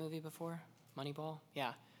heard of that movie before? Moneyball?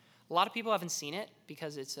 Yeah. A lot of people haven't seen it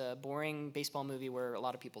because it's a boring baseball movie where a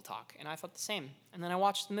lot of people talk. And I thought the same. And then I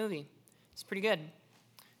watched the movie. It's pretty good.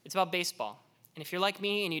 It's about baseball. And if you're like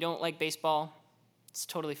me and you don't like baseball, it's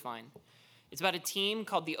totally fine. It's about a team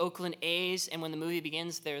called the Oakland A's, and when the movie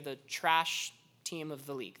begins, they're the trash team of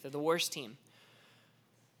the league. They're the worst team.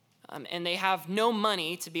 And they have no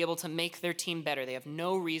money to be able to make their team better. They have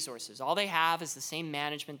no resources. All they have is the same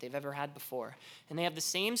management they've ever had before. And they have the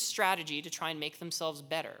same strategy to try and make themselves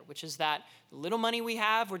better, which is that the little money we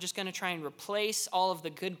have, we're just going to try and replace all of the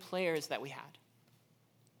good players that we had.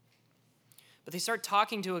 But they start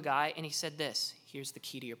talking to a guy, and he said this: here's the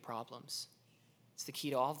key to your problems. It's the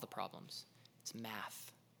key to all of the problems. It's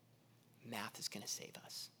math. Math is going to save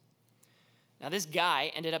us. Now, this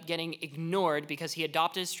guy ended up getting ignored because he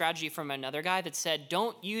adopted a strategy from another guy that said,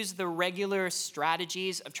 don't use the regular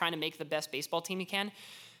strategies of trying to make the best baseball team you can.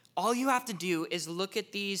 All you have to do is look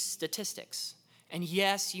at these statistics. And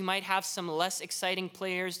yes, you might have some less exciting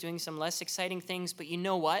players doing some less exciting things, but you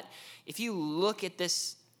know what? If you look at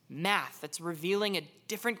this math that's revealing a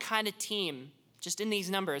different kind of team, just in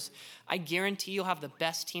these numbers, I guarantee you'll have the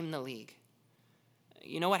best team in the league.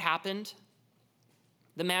 You know what happened?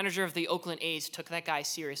 The manager of the Oakland A's took that guy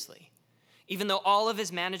seriously. Even though all of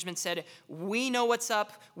his management said, we know what's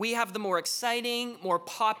up, we have the more exciting, more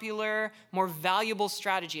popular, more valuable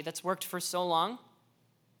strategy that's worked for so long.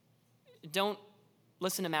 Don't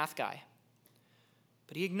listen to math guy.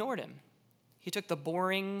 But he ignored him. He took the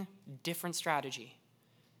boring, different strategy.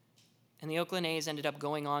 And the Oakland A's ended up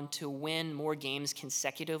going on to win more games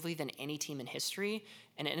consecutively than any team in history,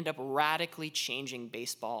 and it ended up radically changing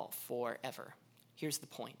baseball forever. Here's the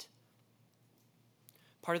point.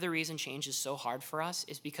 Part of the reason change is so hard for us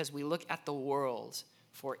is because we look at the world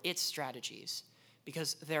for its strategies,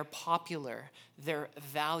 because they're popular, they're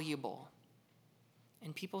valuable.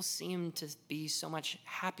 And people seem to be so much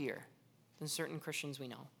happier than certain Christians we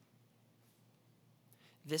know.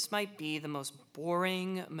 This might be the most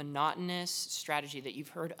boring, monotonous strategy that you've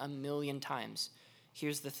heard a million times.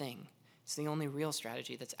 Here's the thing. It's the only real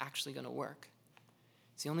strategy that's actually going to work.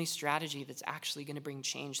 It's the only strategy that's actually going to bring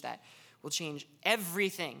change that will change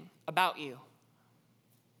everything about you.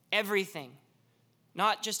 Everything.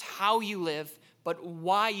 Not just how you live, but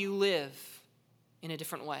why you live in a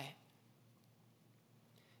different way.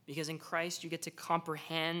 Because in Christ, you get to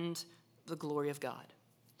comprehend the glory of God.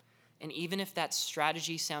 And even if that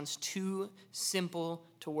strategy sounds too simple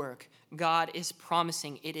to work, God is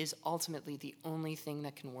promising it is ultimately the only thing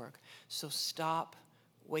that can work. So stop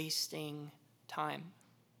wasting time.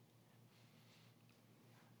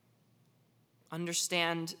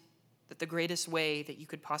 Understand that the greatest way that you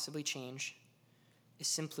could possibly change is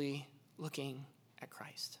simply looking at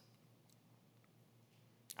Christ.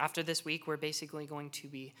 After this week, we're basically going to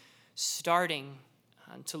be starting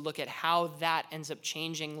to look at how that ends up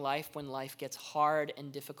changing life when life gets hard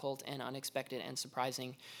and difficult and unexpected and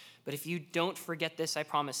surprising. But if you don't forget this, I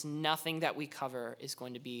promise nothing that we cover is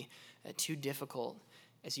going to be too difficult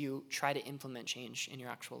as you try to implement change in your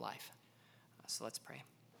actual life. So let's pray.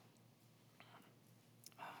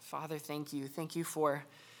 Father, thank you. Thank you for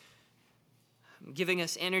giving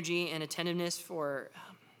us energy and attentiveness, for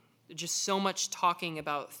just so much talking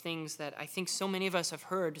about things that I think so many of us have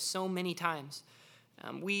heard so many times.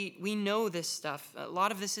 We know this stuff. A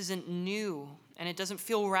lot of this isn't new, and it doesn't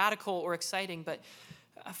feel radical or exciting, but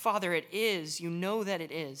Father, it is. You know that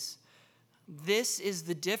it is. This is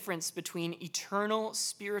the difference between eternal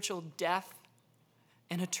spiritual death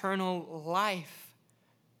and eternal life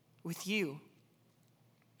with you.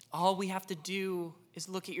 All we have to do is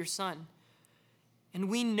look at your Son. And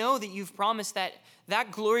we know that you've promised that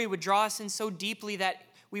that glory would draw us in so deeply that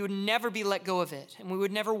we would never be let go of it, and we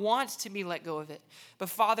would never want to be let go of it. But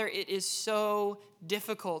Father, it is so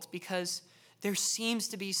difficult because there seems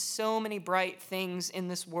to be so many bright things in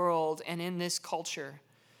this world and in this culture.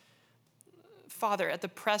 Father, at the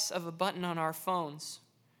press of a button on our phones,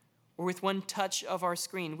 or with one touch of our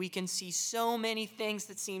screen, we can see so many things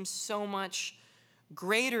that seem so much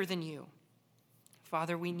greater than you.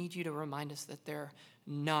 Father, we need you to remind us that they're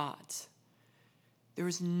not. There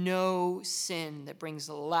is no sin that brings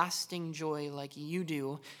lasting joy like you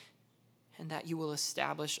do, and that you will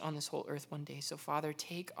establish on this whole earth one day. So, Father,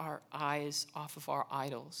 take our eyes off of our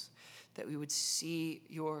idols, that we would see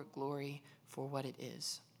your glory for what it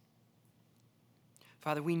is.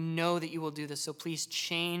 Father, we know that you will do this, so please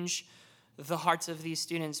change the hearts of these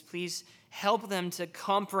students. Please help them to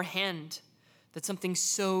comprehend that something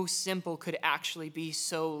so simple could actually be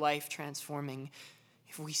so life-transforming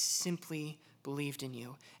if we simply believed in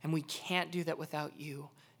you. And we can't do that without you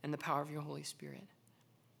and the power of your Holy Spirit.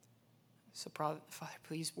 So, Father,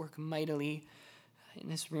 please work mightily in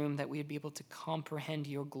this room that we would be able to comprehend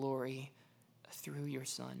your glory through your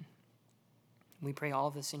Son. We pray all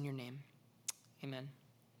of this in your name. Amen.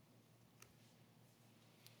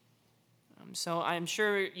 So I'm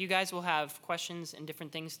sure you guys will have questions and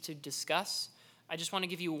different things to discuss. I just want to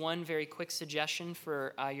give you one very quick suggestion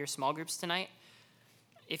for your small groups tonight.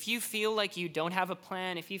 If you feel like you don't have a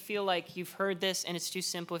plan, if you feel like you've heard this and it's too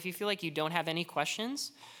simple, if you feel like you don't have any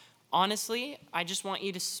questions, honestly, I just want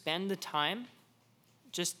you to spend the time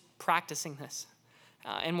just practicing this.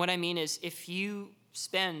 And what I mean is, if you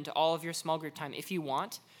spend all of your small group time, if you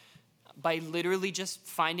want, by literally just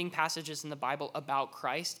finding passages in the Bible about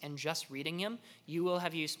Christ and just reading him, you will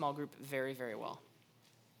have used small group very, very well,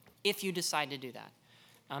 if you decide to do that.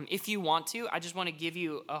 If you want to, I just want to give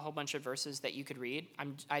you a whole bunch of verses that you could read.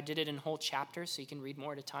 I did it in whole chapters, so you can read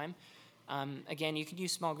more at a time. Again, you can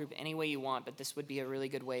use small group any way you want, but this would be a really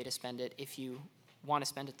good way to spend it if you want to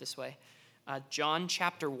spend it this way. John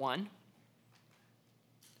chapter 1,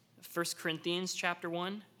 1 Corinthians chapter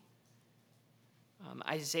 1,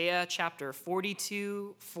 Isaiah chapter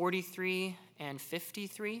 42, 43, and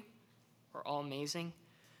 53 are all amazing.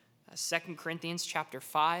 2 Corinthians chapter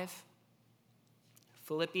 5,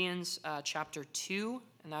 Philippians chapter 2,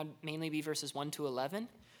 and that would mainly be verses 1 to 11,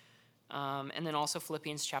 and then also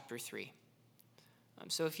Philippians chapter 3.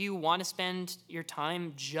 So if you want to spend your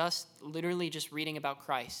time just literally just reading about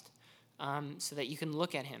Christ, so that you can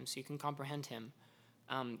look at him, so you can comprehend him,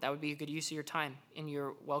 that would be a good use of your time, and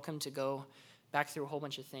you're welcome to go back through a whole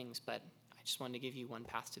bunch of things, but I just wanted to give you one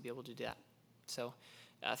path to be able to do that. So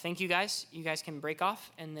thank you guys. You guys can break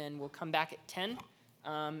off, and then we'll come back at 10.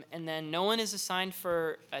 And then no one is assigned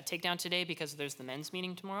for a takedown today because there's the men's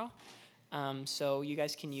meeting tomorrow. So you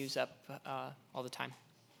guys can use up all the time.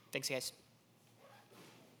 Thanks, guys.